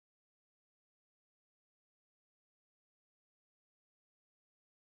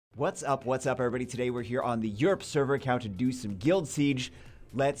What's up, everybody? Today we're here on the Europe server account to do some Guild Siege.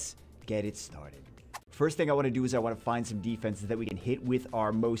 Let's get it started. First thing I want to do is I want to find some defenses that we can hit with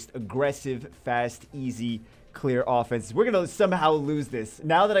our most aggressive, fast, easy, clear offense. We're going to somehow lose this.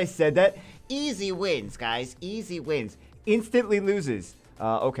 Now that I said that, easy wins, guys. Easy wins. Instantly loses.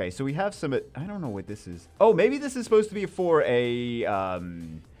 Okay, so we have some... I don't know what this is. Oh, maybe this is supposed to be for a...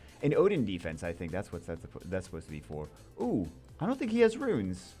 an Odin defense, I think. That's supposed to be for. Ooh, I don't think he has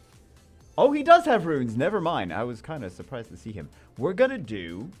runes. Oh, he does have runes. Never mind. I was kind of surprised to see him. We're going to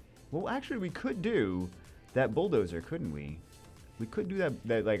do... Well, actually, we could do that bulldozer, couldn't we? We could do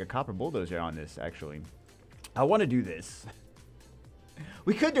that like a copper bulldozer on this, actually. I want to do this.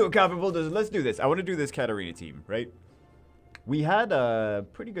 We could do a copper bulldozer. Let's do this. I want to do this Katarina team, right? We had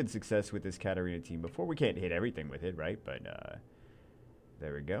pretty good success with this Katarina team before. We can't hit everything with it, right? But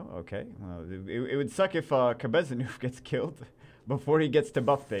there we go. Okay. Well, it would suck if Kabezanuf gets killed before he gets to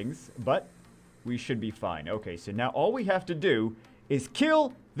buff things, but we should be fine. Okay, so now all we have to do is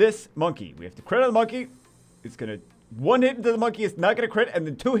kill this monkey. We have to crit on the monkey. It's going to... One hit into the monkey is not going to crit, and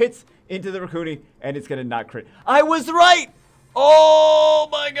then 2 hits into the Rakuni, and it's going to not crit. I was right! Oh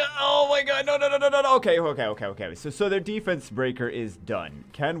my god! Oh my god! No! Okay. So their defense breaker is done.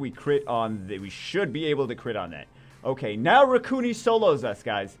 Can we crit on the... We should be able to crit on that. Okay, now Rakuni solos us,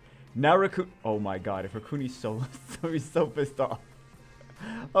 guys. Now Rakuni... Oh my god, if Rakuni solos... I'll be so pissed off.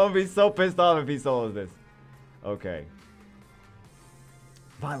 I'll be so pissed off if he solos this. Okay.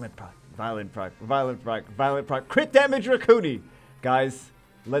 Violent proc. Crit damage Rakuni! Guys,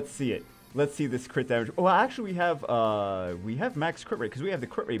 let's see it. Let's see this crit damage. Well, actually, we have max crit rate because we have the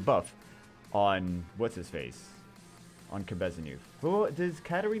crit rate buff on what's his face, on Kabezanuf. Oh, does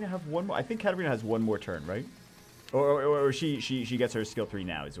Katarina have one more? I think Katarina has one more turn, right? Or she gets her skill 3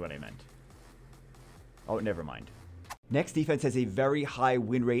 now is what I meant. Oh, never mind. Next defense has a very high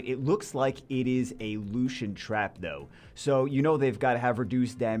win rate. It looks like it is a Lucian trap, though. So, you know they've got to have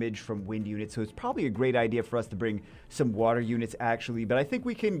reduced damage from wind units, so it's probably a great idea for us to bring some water units, actually. But I think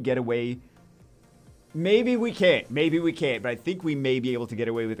we can get away... Maybe we can't, but I think we may be able to get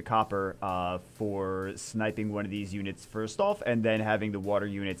away with the copper for sniping one of these units first off, and then having the water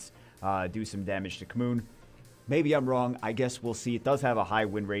units do some damage to Kamoon. Maybe I'm wrong. I guess we'll see. It does have a high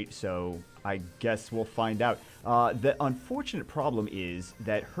win rate, so I guess we'll find out. The unfortunate problem is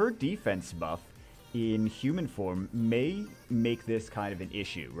that her defense buff in human form may make this kind of an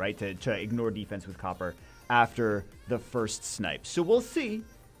issue, right? To ignore defense with copper after the first snipe. So we'll see.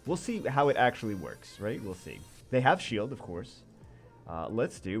 We'll see how it actually works, right? We'll see. They have shield, of course.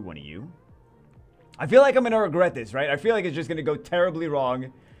 Let's do one of you. I feel like I'm going to regret this, right? I feel like it's just going to go terribly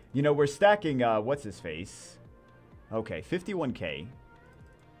wrong. You know, we're stacking, what's his face? Okay, 51k.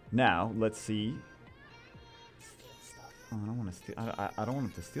 Now, let's see. Steal stuff. Oh, I don't want to steal. I don't want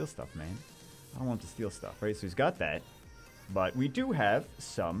him to steal stuff, man. I don't want him to steal stuff, right? So he's got that. But we do have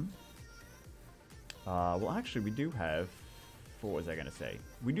some. Well, actually, we do have... What was I going to say?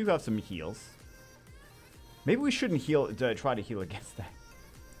 We do have some heals. Maybe we shouldn't try to heal against that.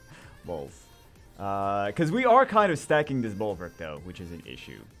 Bulls. Because we are kind of stacking this Bulwark, though, which is an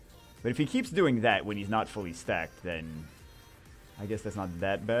issue. But if he keeps doing that when he's not fully stacked, then I guess that's not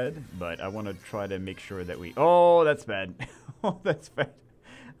that bad. But I want to try to make sure that we... Oh, that's bad. Oh, that's bad.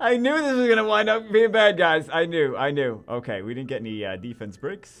 I knew this was going to wind up being bad, guys. I knew. Okay, we didn't get any defense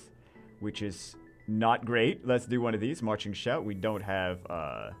bricks, which is not great. Let's do one of these. Marching Shout. We don't have...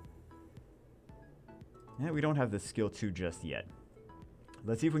 Yeah, we don't have the skill 2 just yet.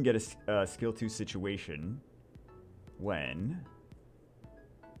 Let's see if we can get a skill 2 situation when...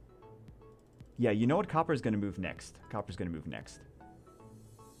 Yeah, you know what? Copper's going to move next.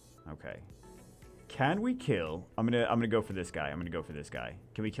 Okay. Can we kill? I'm gonna go for this guy.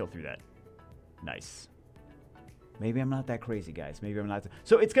 Can we kill through that? Nice. Maybe I'm not that crazy, guys. Maybe I'm not.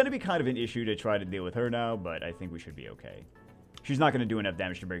 So it's going to be kind of an issue to try to deal with her now, but I think we should be okay. She's not going to do enough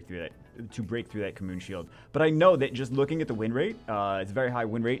damage to break through that Kamoon shield. But I know that just looking at the win rate, it's a very high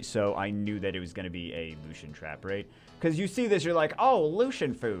win rate, so I knew that it was going to be a Lucian trap, right? Because you see this, you're like, oh,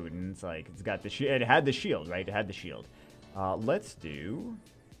 Lucian food, and it's like it's got the it had the shield, right? It had the shield. Let's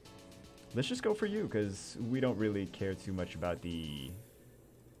just go for you, because we don't really care too much about the...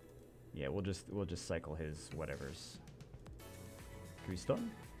 Yeah, we'll just cycle his whatevers. Can we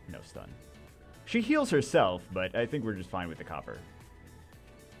stun? No stun. She heals herself, but I think we're just fine with the copper.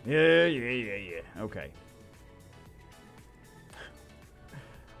 Yeah. Okay.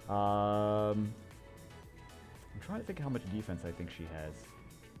 I'm trying to think how much defense I think she has.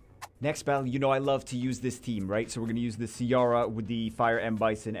 Next battle, you know I love to use this team, right? So we're going to use the Ciara with the Fire M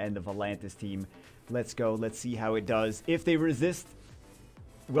Bison and the Volantis team. Let's go. Let's see how it does. If they resist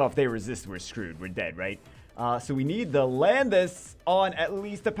Well, if they resist, we're screwed. We're dead, right? So we need to land this on at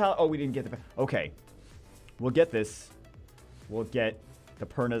least a pal. Oh, we didn't get the... Okay. We'll get this. We'll get... The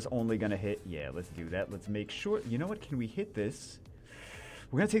Perna's only going to hit... Yeah, let's do that. Let's make sure... You know what? Can we hit this?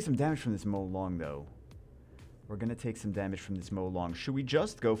 We're going to take some damage from this Mo-Long, though. We're going to take some damage from this Mo-Long. Should we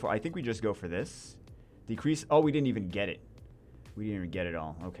just go for... I think we just go for this. Decrease... Oh, we didn't even get it. We didn't even get it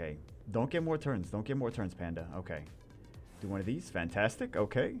all. Okay. Don't get more turns. Don't get more turns, Panda. Okay. Do one of these. Fantastic.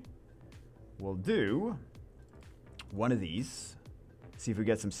 Okay. We'll do one of these. See if we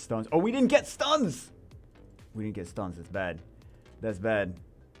get some stuns. Oh, we didn't get stuns! We didn't get stuns. That's bad. That's bad.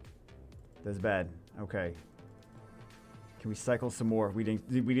 That's bad. Okay. Can we cycle some more? We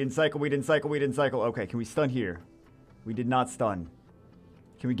didn't cycle. We didn't cycle. We didn't cycle. Okay. Can we stun here? We did not stun.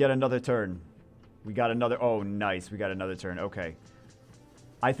 Can we get another turn? We got another. Oh, nice. We got another turn. Okay.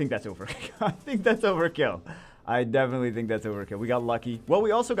 I think that's over. I think that's overkill. I definitely think that's overkill. We got lucky. Well,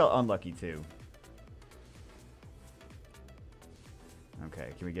 we also got unlucky, too. Okay.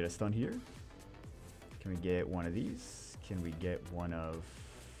 Can we get a stun here? Can we get one of these? Can we get one of...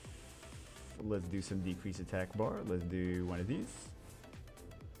 Let's do some decrease attack bar. Let's do one of these.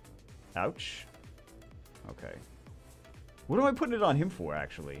 Ouch. Okay. What am I putting it on him for,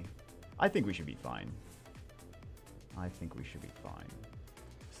 actually? I think we should be fine. I think we should be fine.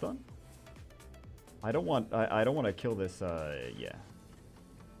 Stun? I don't want to kill this, yeah.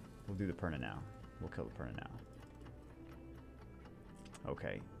 We'll do the Perna now. We'll kill the Perna now.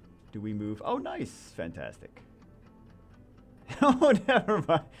 Okay. Do we move? Oh, nice. Fantastic. Oh, never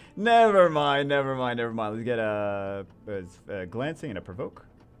mind. Never mind. Never mind. Never mind. Let's get a glancing and a provoke.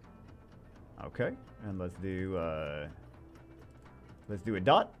 Okay. And let's do a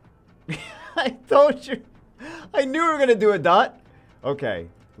dot. I told you. I knew we were going to do a dot. Okay.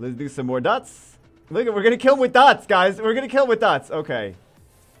 Let's do some more dots. Look, we're going to kill him with dots, guys. We're going to kill him with dots. Okay.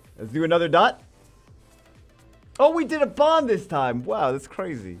 Let's do another dot. Oh, we did a bond this time. Wow, that's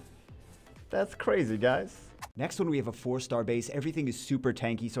crazy. That's crazy, guys. Next one, we have a 4-star base. Everything is super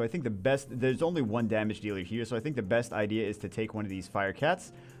tanky, so I think the best... There's only one damage dealer here, so I think the best idea is to take one of these Fire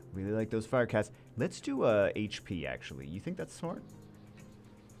Cats. Really like those Fire Cats. Let's do HP, actually. You think that's smart?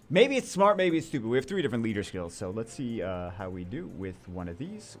 Maybe it's smart, maybe it's stupid. We have 3 different leader skills, so let's see how we do with one of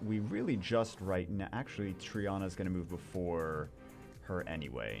these. We really just right now... Actually, Triana's going to move before her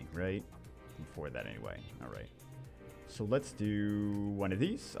anyway, right? Before that anyway. All right. So let's do one of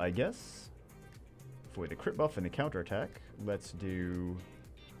these, I guess. For the crit buff and the counterattack, let's do...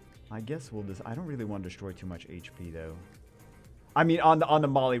 I guess we'll just... I don't really want to destroy too much HP, though. I mean, on the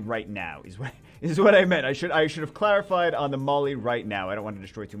Molly right now is what I meant. I should have clarified on the Molly right now. I don't want to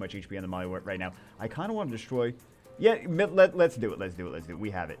destroy too much HP on the Molly right now. I kind of want to destroy... Yeah, let's do it. Let's do it. Let's do it.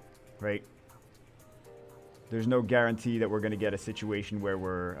 We have it, right? There's no guarantee that we're going to get a situation where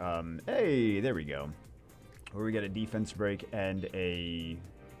we're... hey, there we go. Where we get a defense break and a...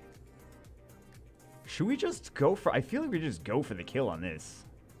 Should we just go for... I feel like we just go for the kill on this.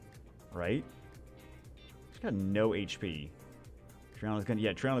 Right? She's got no HP. Triana's gonna...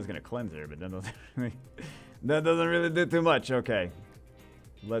 Yeah, Triana's gonna cleanse her, but that doesn't really... That doesn't really do too much. Okay.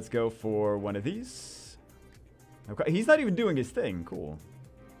 Let's go for one of these. Okay. He's not even doing his thing. Cool.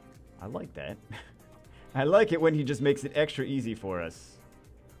 I like that. I like it when he just makes it extra easy for us.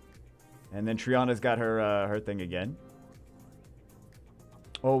 And then Triana's got her her thing again.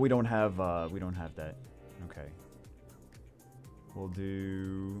 Oh, we don't have that. Okay. We'll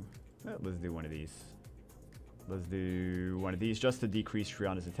do... let's do one of these. Let's do one of these just to decrease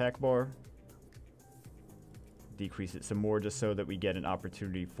Triana's attack bar. Decrease it some more just so that we get an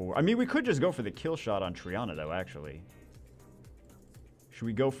opportunity for... I mean, we could just go for the kill shot on Triana, though, actually. Should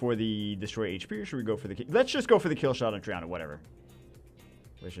we go for the destroy HP or should we go for the... Let's just go for the kill shot on Triana, whatever.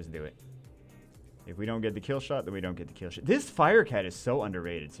 Let's just do it. If we don't get the kill shot, then we don't get the kill shot. This Fire Cat is so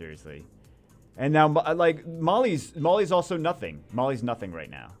underrated, seriously. And now, like, Molly's also nothing. Molly's nothing right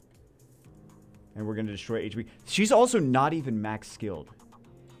now. And we're going to destroy HP. She's also not even max skilled,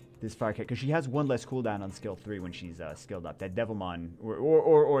 this Fire Cat, because she has 1 less cooldown on skill 3 when she's skilled up. That Devilmon,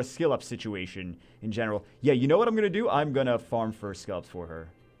 or a skill up situation in general. Yeah, you know what I'm going to do? I'm going to farm for skill ups for her.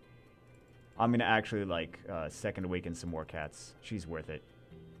 I'm going to actually, like, second awaken some more cats. She's worth it.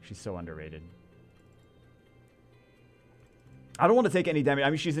 She's so underrated. I don't want to take any damage. I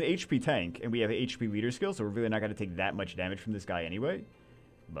mean, she's an HP tank, and we have an HP leader skill, so we're really not going to take that much damage from this guy anyway.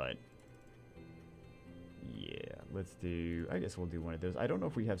 But, yeah, let's do... I guess we'll do one of those. I don't know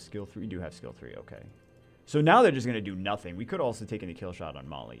if we have skill 3. We do have skill 3, okay. So now they're just going to do nothing. We could also take a kill shot on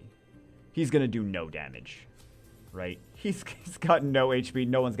Molly. He's going to do no damage, right? He's got no HP.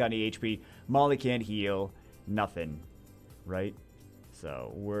 No one's got any HP. Molly can't heal. Nothing, right?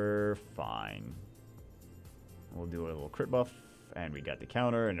 So we're fine. We'll do a little crit buff, and we got the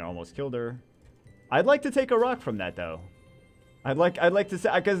counter, and it almost killed her. I'd like to take a rock from that, though. I'd like to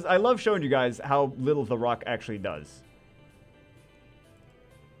say, because I love showing you guys how little the rock actually does.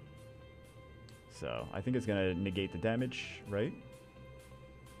 So I think it's gonna negate the damage, right?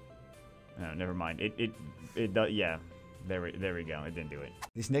 No, never mind. It does. Yeah, there we go. It didn't do it.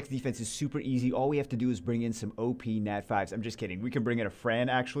 This next defense is super easy. All we have to do is bring in some OP Nat 5s. I'm just kidding. We can bring in a Fran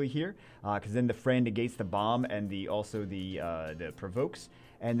actually here, because then the Fran negates the bomb and the provokes.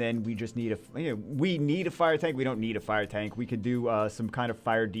 And then we just need we need a fire tank. We don't need a fire tank. We could do some kind of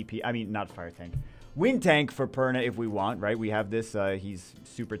fire DP. I mean, not fire tank. Wind tank for Perna if we want, right? We have this. He's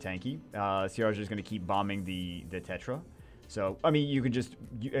super tanky. Ciara's just going to keep bombing the Tetra. So, I mean, you could just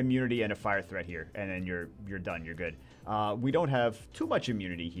immunity and a fire threat here, and then you're done. You're good. We don't have too much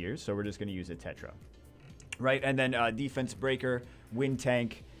immunity here, so we're just going to use a Tetra. Right? And then defense breaker, wind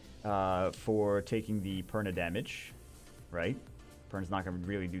tank for taking the Perna damage. Right? Perna's not going to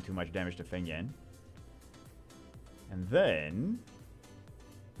really do too much damage to Feng Yan. And then...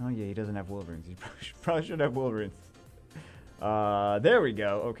 Oh, yeah, he doesn't have Wolverines. He probably should have Wolverines. There we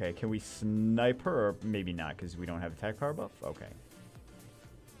go. Okay, can we snipe her? Or maybe not, because we don't have attack power buff? Okay.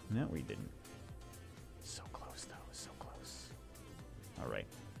 No, we didn't. So close, though. So close. All right.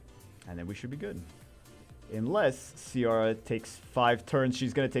 And then we should be good. Unless Ciara takes 5 turns.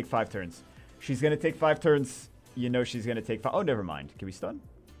 She's going to take 5 turns. She's going to take 5 turns. You know she's going to take 5. Oh, never mind. Can we stun?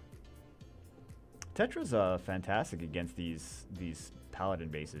 Tetra's fantastic against these paladin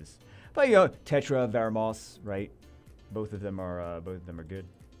bases. But, you know, Tetra, Varamos, right? Both of them are good.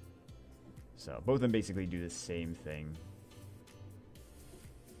 So both of them basically do the same thing.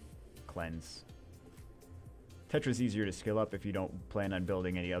 Cleanse. Tetra's easier to skill up if you don't plan on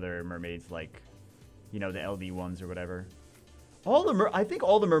building any other mermaids like, you know, the LD ones or whatever. I think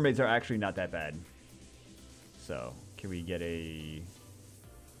all the mermaids are actually not that bad. So can we get a?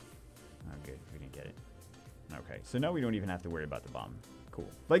 Oh, good. We didn't get it. Okay, so now we don't even have to worry about the bomb. Cool.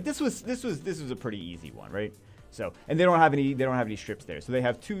 Like this was a pretty easy one, right? So, and they don't have any strips there. So they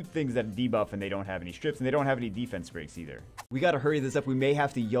have 2 things that debuff and they don't have any strips and they don't have any defense breaks either. We got to hurry this up. We may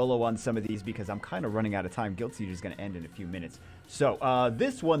have to YOLO on some of these because I'm kind of running out of time. Guild Siege is going to end in a few minutes. So,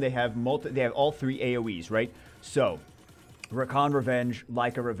 this one they have all 3 AoEs, right? So, Rakan Revenge,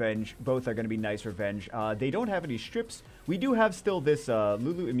 Leica Revenge, both are going to be nice revenge. They don't have any strips. We do have still this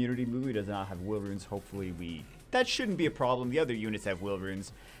Lulu immunity. Lulu does not have will runes. Hopefully that shouldn't be a problem. The other units have will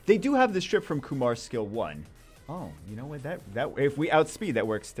runes. They do have the strip from Kumar's skill 1. Oh, you know what? That if we outspeed, that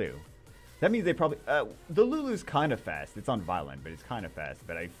works too. That means they probably... the Lulu's kind of fast. It's on Violent, but it's kind of fast.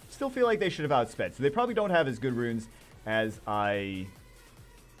 But I still feel like they should have outsped. So they probably don't have as good runes as I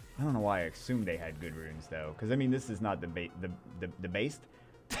don't know why I assumed they had good runes, though. Because, I mean, this is not the based.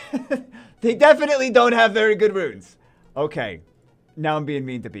 They definitely don't have very good runes. Okay. Now I'm being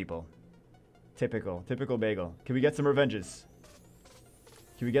mean to people. Typical bagel. Can we get some revenges?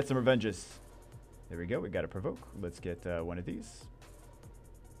 Can we get some revenges? There we go. We got a provoke. Let's get one of these.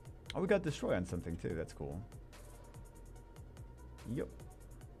 Oh, we got destroy on something too. That's cool. Yep.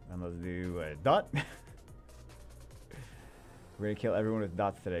 And let's do a dot. We're gonna kill everyone with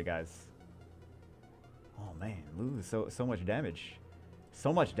dots today, guys. Oh man, Lulu, so much damage.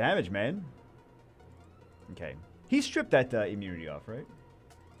 So much damage, man. Okay. He stripped that immunity off, right?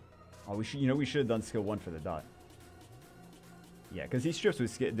 Oh, we should have done skill 1 for the dot. Yeah, because he strips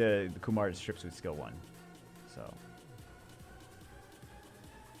with the Kumar strips with skill 1. So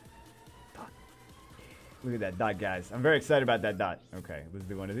dot. Look at that dot, guys. I'm very excited about that dot. Okay, let's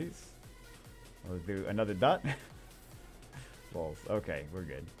do one of these. Let's do another dot. Balls. Okay, we're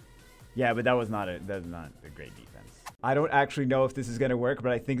good. Yeah, but that's not a great defense. I don't actually know if this is going to work,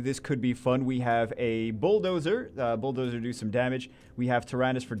 but I think this could be fun. We have a Bulldozer. Bulldozer do some damage. We have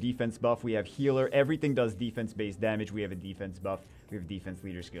Tyrannus for defense buff. We have Healer. Everything does defense-based damage. We have a defense buff. We have defense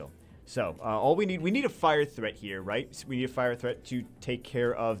leader skill. So, all we need a fire threat here, right? So we need a fire threat to take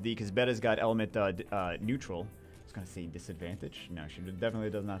care of because Beta's got element neutral. I was going to say disadvantage. No, she definitely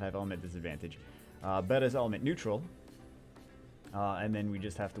does not have element disadvantage. Beta's element neutral. And then we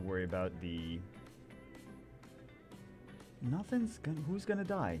just have to worry about the... Who's gonna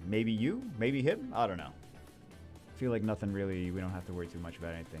die? Maybe you? Maybe him? I don't know. I feel like nothing really... We don't have to worry too much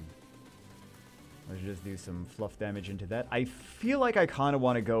about anything. Let's just do some fluff damage into that. I feel like I kind of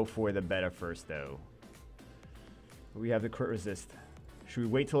want to go for the Beta first, though. We have the crit resist. Should we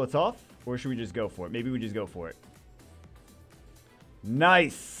wait till it's off? Or should we just go for it? Maybe we just go for it.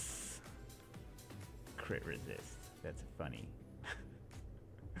 Nice! Crit resist. That's funny.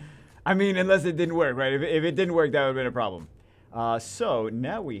 I mean, unless it didn't work, right? If it didn't work, that would have been a problem. So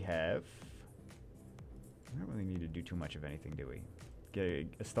now we have... We don't really need to do too much of anything, do we? Get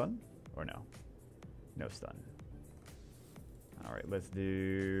a stun? Or no? No stun. Alright, let's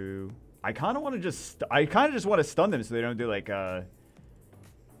do... I kind of want to just... I kind of just want to stun them so they don't do like,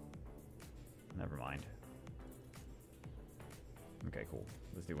 Never mind. Okay, cool.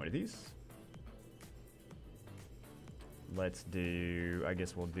 Let's do one of these. Let's do... I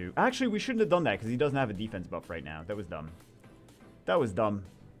guess we'll do... Actually, we shouldn't have done that because he doesn't have a defense buff right now. That was dumb. That was dumb.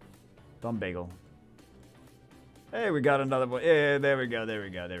 Dumb bagel. Hey, we got another one. Yeah, there we go, there we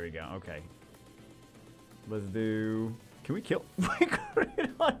go, there we go. Okay. Let's do... Can we kill? We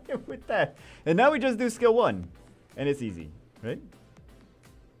crit on him with that. And now we just do skill 1. And it's easy, right?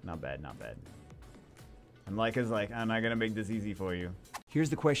 Not bad, not bad. And like is like, I'm not gonna make this easy for you.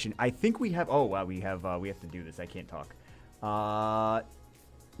 Here's the question. I think we have... Oh, wow, we have to do this. I can't talk.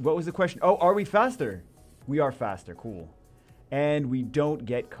 What was the question? Oh, are we faster? We are faster. Cool. And we don't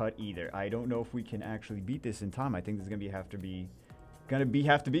get cut either. I don't know if we can actually beat this in time. I think this is gonna have to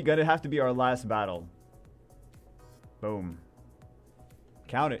be our last battle. Boom.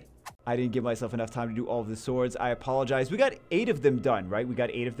 Count it. I didn't give myself enough time to do all of the swords. I apologize. We got 8 of them done, right? We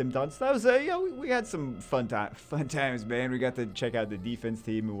got 8 of them done. So that was, we had some fun times, man. We got to check out the defense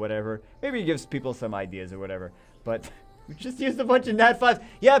team or whatever. Maybe it gives people some ideas or whatever. But we just used a bunch of Nat 5s.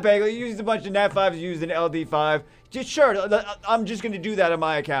 Yeah, Bagel, you used a bunch of Nat 5s, you used an LD5. Just sure, I'm just going to do that on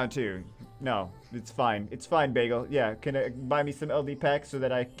my account too. No, it's fine. It's fine, Bagel. Yeah, can I buy me some LD packs so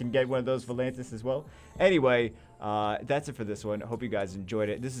that I can get one of those Volantis as well? Anyway, that's it for this one. I hope you guys enjoyed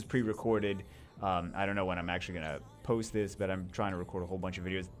it. This is pre-recorded. I don't know when I'm actually going to post this, but I'm trying to record a whole bunch of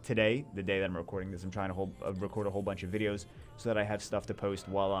videos. Today, the day that I'm recording this, I'm trying to record a whole bunch of videos so that I have stuff to post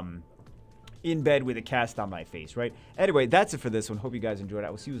while I'm in bed with a cast on my face, right? Anyway, that's it for this one. Hope you guys enjoyed it.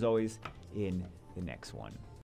 I will see you as always in the next one.